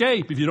to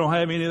escape if you don't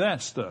have any of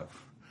that stuff?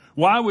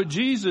 Why would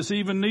Jesus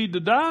even need to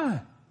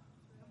die?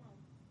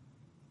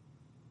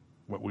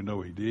 Well, we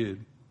know he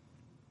did.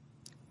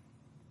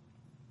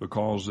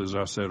 Because, as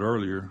I said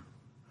earlier,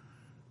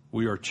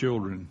 we are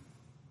children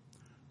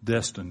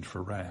destined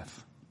for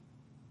wrath.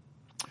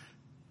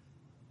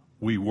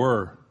 We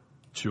were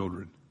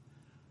children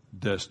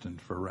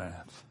destined for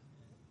wrath.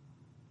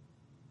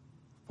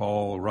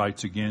 Paul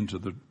writes again to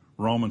the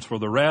Romans, "For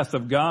the wrath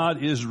of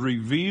God is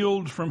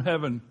revealed from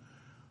heaven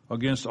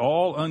against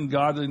all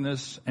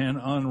ungodliness and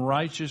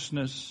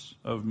unrighteousness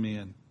of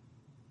men."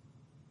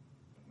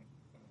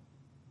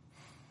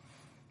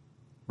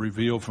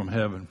 Revealed from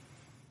heaven.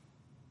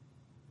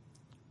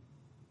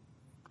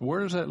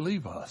 Where does that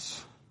leave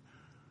us?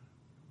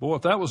 Boy,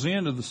 if that was the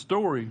end of the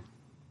story,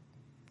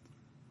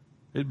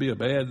 it'd be a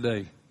bad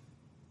day.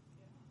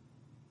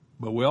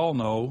 But we all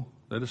know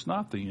that it's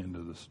not the end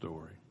of the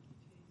story.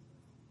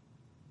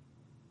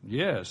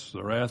 Yes,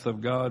 the wrath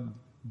of God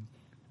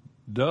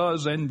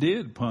does and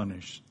did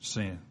punish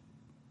sin.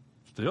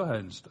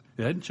 It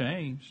hadn't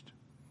changed.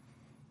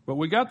 But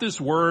we got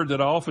this word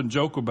that I often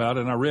joke about,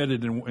 and I read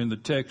it in the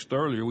text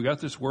earlier. We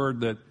got this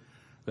word that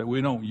we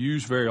don't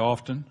use very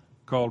often,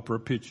 called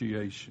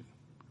propitiation.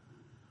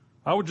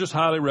 I would just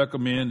highly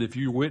recommend, if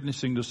you're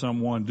witnessing to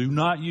someone, do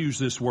not use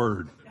this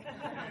word.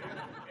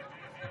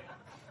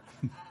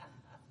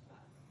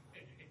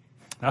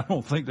 I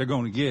don't think they're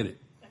going to get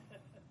it.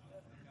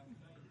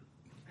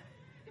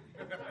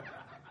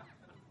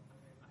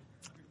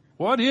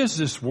 What is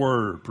this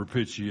word,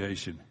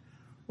 propitiation?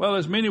 Well,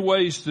 there's many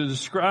ways to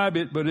describe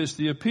it, but it's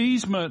the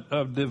appeasement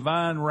of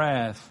divine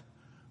wrath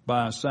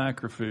by a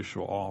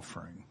sacrificial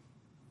offering.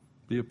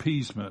 The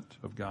appeasement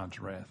of God's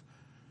wrath.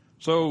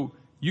 So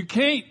you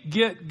can't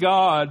get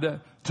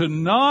God to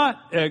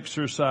not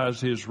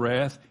exercise his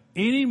wrath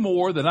any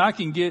more than I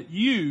can get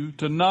you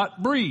to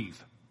not breathe.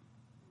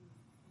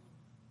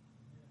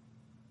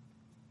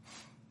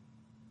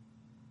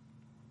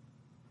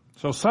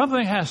 So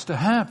something has to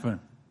happen.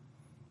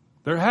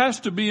 There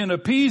has to be an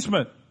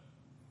appeasement.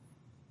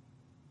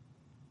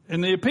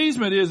 And the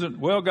appeasement isn't,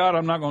 well, God,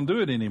 I'm not going to do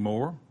it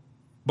anymore,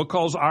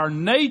 because our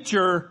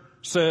nature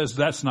says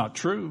that's not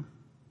true.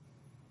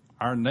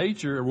 Our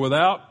nature,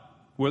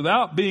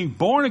 without being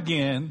born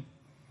again,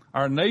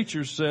 our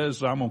nature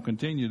says, I'm going to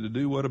continue to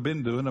do what I've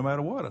been doing no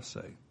matter what I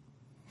say.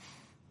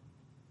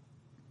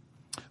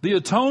 The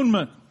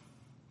atonement,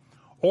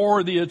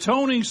 or the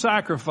atoning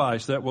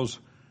sacrifice that was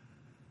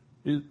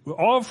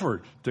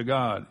offered to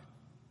God,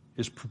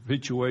 is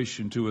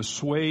propitiation to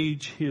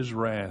assuage his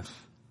wrath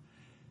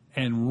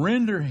and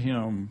render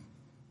him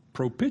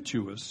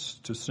propitious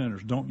to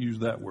sinners. Don't use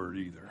that word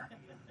either.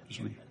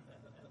 Just leave.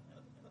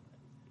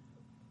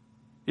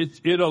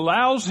 It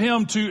allows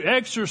him to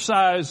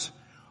exercise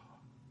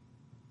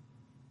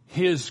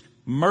His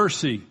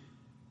mercy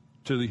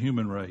to the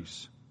human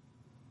race.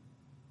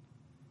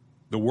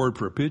 The word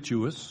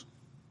propitious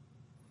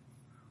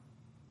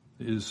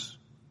is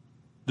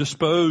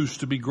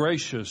disposed to be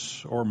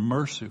gracious or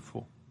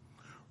merciful,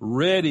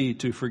 ready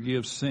to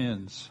forgive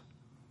sins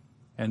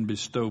and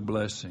bestow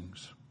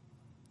blessings,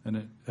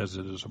 as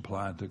it is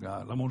applied to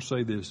God. I'm going to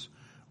say this,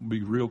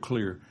 be real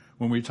clear.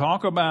 When we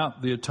talk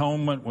about the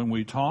atonement, when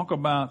we talk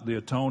about the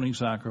atoning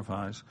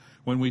sacrifice,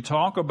 when we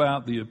talk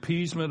about the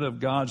appeasement of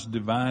God's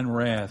divine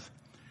wrath,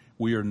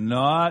 we are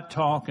not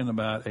talking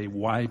about a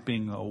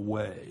wiping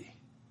away.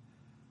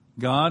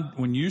 God,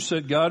 when you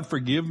said, God,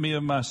 forgive me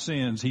of my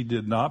sins, He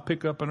did not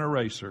pick up an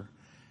eraser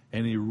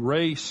and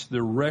erase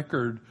the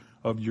record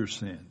of your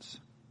sins.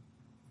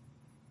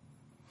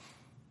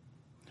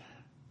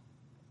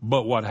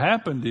 But what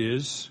happened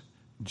is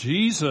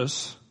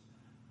Jesus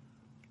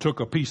took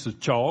a piece of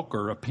chalk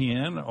or a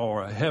pen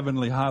or a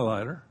heavenly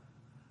highlighter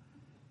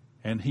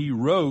and He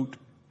wrote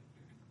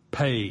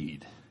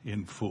paid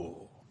in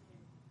full.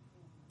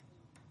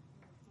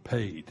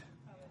 Paid.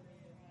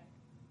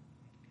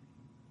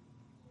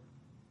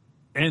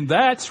 And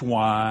that's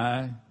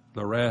why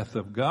the wrath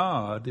of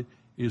God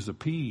is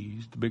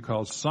appeased,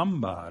 because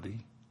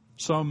somebody,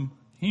 some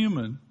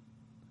human,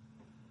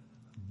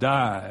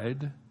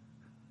 died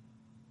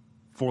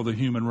for the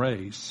human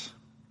race.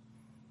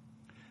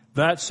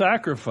 That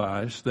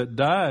sacrifice that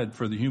died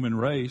for the human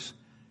race,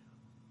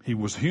 He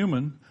was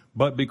human,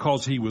 but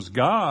because He was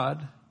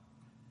God,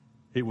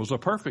 it was a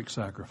perfect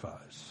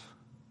sacrifice.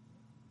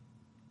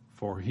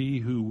 For He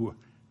who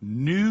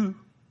knew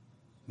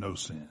no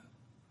sin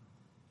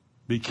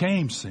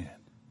became sin,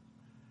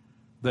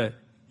 that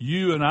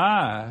you and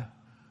I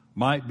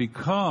might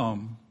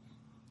become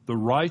the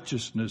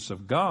righteousness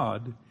of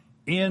God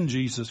in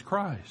Jesus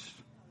Christ.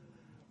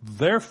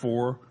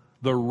 Therefore,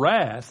 the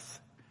wrath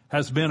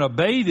has been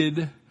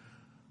abated,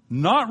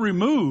 not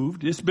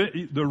removed.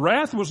 The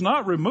wrath was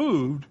not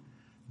removed.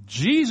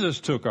 Jesus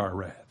took our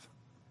wrath.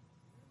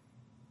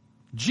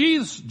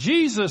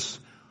 Jesus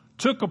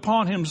took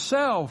upon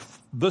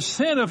Himself the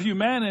sin of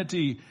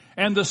humanity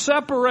and the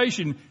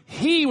separation.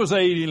 He was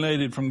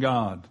alienated from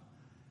God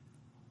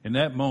in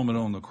that moment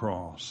on the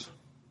cross.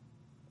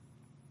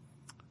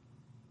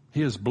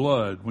 His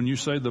blood, when you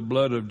say the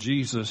blood of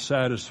Jesus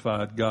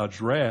satisfied God's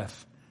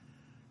wrath,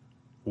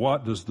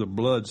 what does the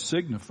blood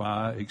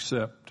signify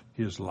except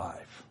His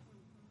life?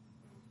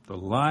 The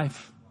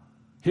life,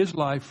 His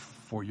life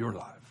for your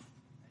life.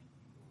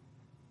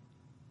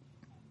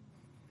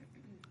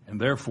 And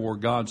therefore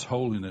God's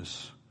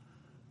holiness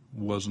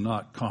was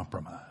not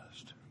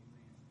compromised.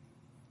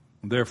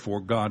 Therefore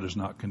God is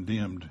not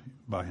condemned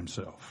by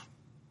Himself.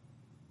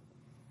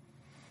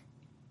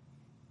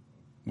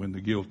 When the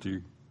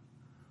guilty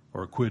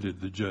are acquitted,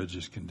 the judge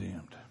is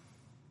condemned.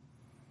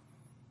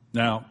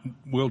 Now,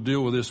 we'll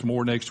deal with this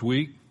more next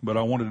week, but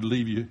I wanted to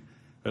leave you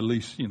at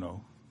least,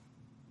 some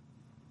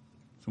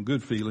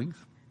good feelings.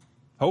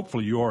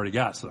 Hopefully you already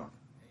got some.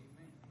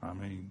 I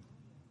mean,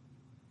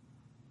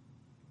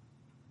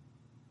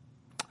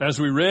 as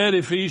we read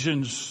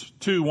Ephesians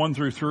 2, 1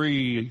 through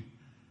 3,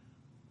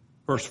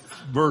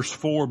 verse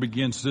 4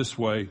 begins this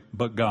way,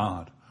 but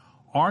God.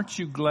 Aren't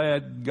you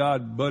glad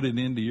God butted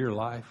into your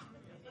life?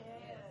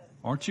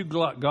 Aren't you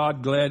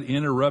God glad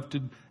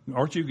interrupted?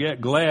 Aren't you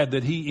glad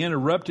that He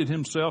interrupted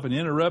Himself and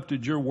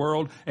interrupted your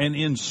world and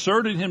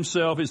inserted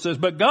Himself? It says,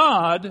 but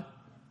God,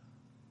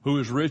 who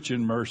is rich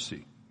in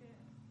mercy.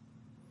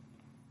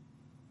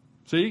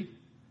 See?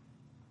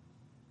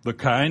 The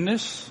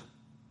kindness,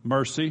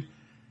 mercy,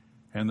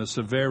 and the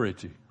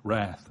severity,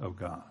 wrath of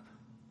God.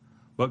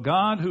 But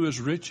God, who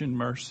is rich in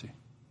mercy,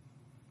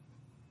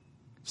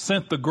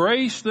 sent the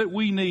grace that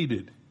we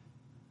needed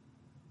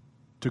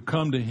to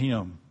come to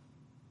Him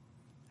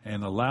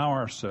and allow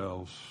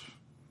ourselves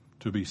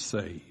to be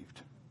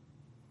saved.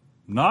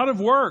 Not of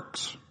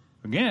works.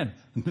 Again,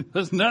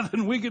 there's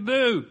nothing we could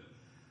do.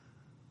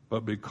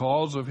 But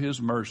because of His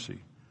mercy,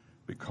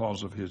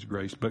 because of His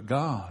grace. But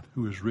God,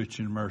 who is rich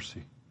in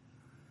mercy.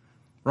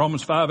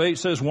 Romans 5:8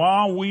 says,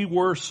 while we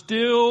were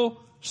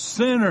still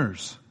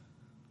sinners.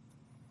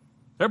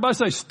 Everybody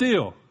say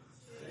still.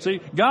 See,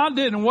 God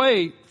didn't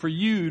wait for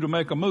you to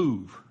make a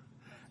move.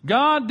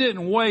 God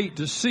didn't wait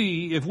to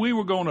see if we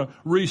were going to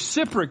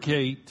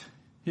reciprocate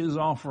His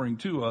offering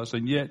to us.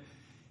 And yet,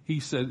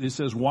 it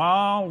says,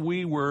 while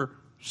we were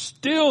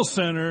still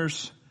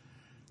sinners,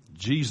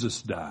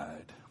 Jesus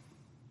died.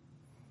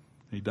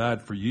 He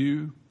died for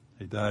you.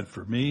 He died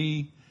for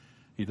me.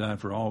 He died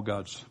for all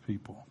God's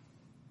people.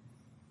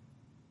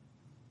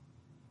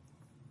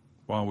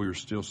 While we were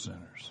still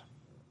sinners.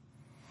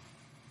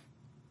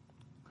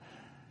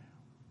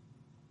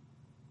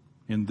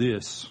 In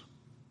this,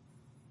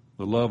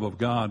 the love of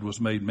God was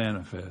made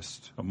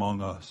manifest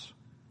among us.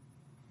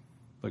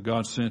 That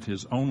God sent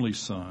His only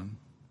Son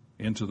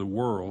into the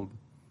world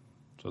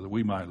so that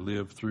we might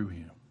live through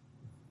Him.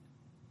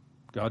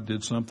 God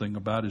did something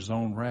about His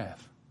own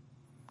wrath.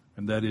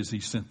 And that is He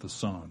sent the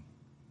Son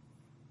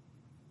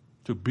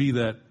to be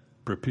that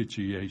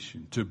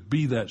propitiation, to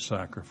be that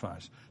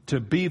sacrifice, to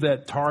be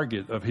that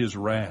target of his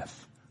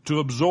wrath, to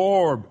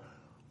absorb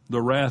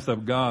the wrath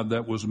of God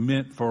that was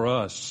meant for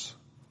us.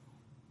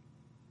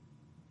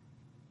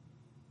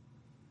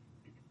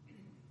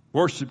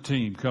 Worship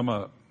team, come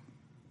up.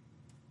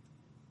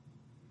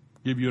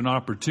 Give you an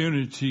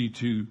opportunity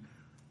to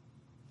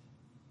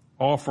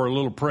offer a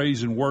little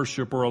praise and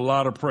worship, or a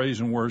lot of praise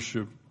and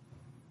worship.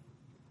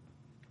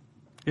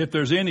 If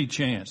there's any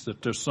chance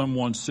that there's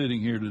someone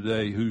sitting here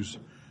today who's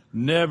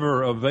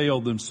never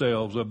availed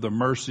themselves of the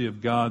mercy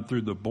of God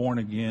through the born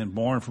again,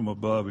 born from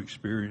above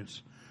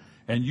experience,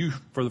 and you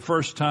for the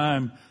first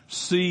time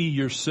see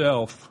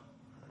yourself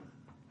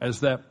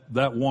as that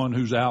one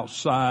who's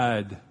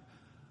outside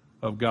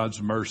of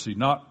God's mercy,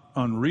 not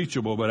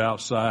unreachable, but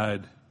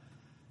outside,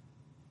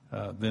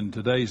 then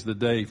today's the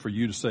day for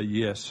you to say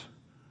yes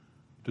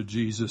to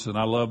Jesus. And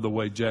I love the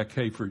way Jack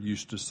Hayford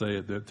used to say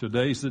it, that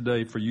today's the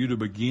day for you to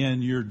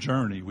begin your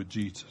journey with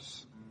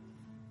Jesus.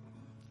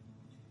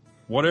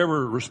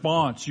 Whatever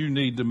response you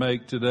need to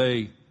make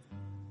today,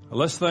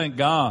 let's thank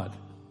God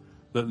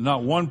that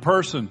not one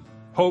person,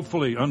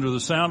 hopefully under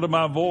the sound of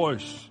my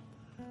voice,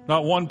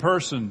 not one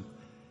person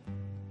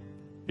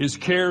is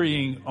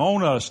carrying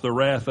on us the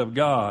wrath of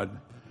God,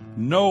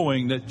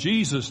 knowing that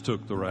Jesus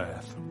took the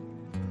wrath,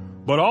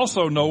 but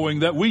also knowing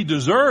that we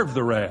deserve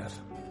the wrath.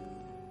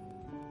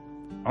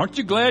 Aren't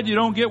you glad you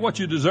don't get what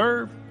you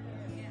deserve?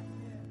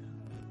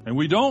 And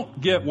we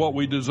don't get what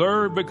we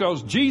deserve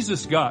because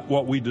Jesus got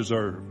what we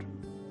deserved.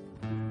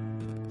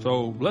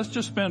 So let's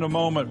just spend a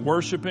moment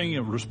worshiping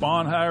and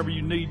respond however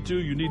you need to.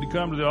 You need to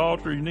come to the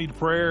altar. You need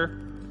prayer.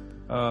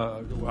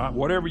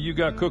 Whatever you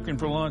got cooking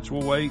for lunch,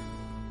 we'll wait.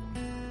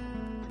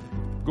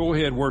 Go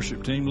ahead,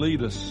 worship team.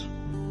 Lead us.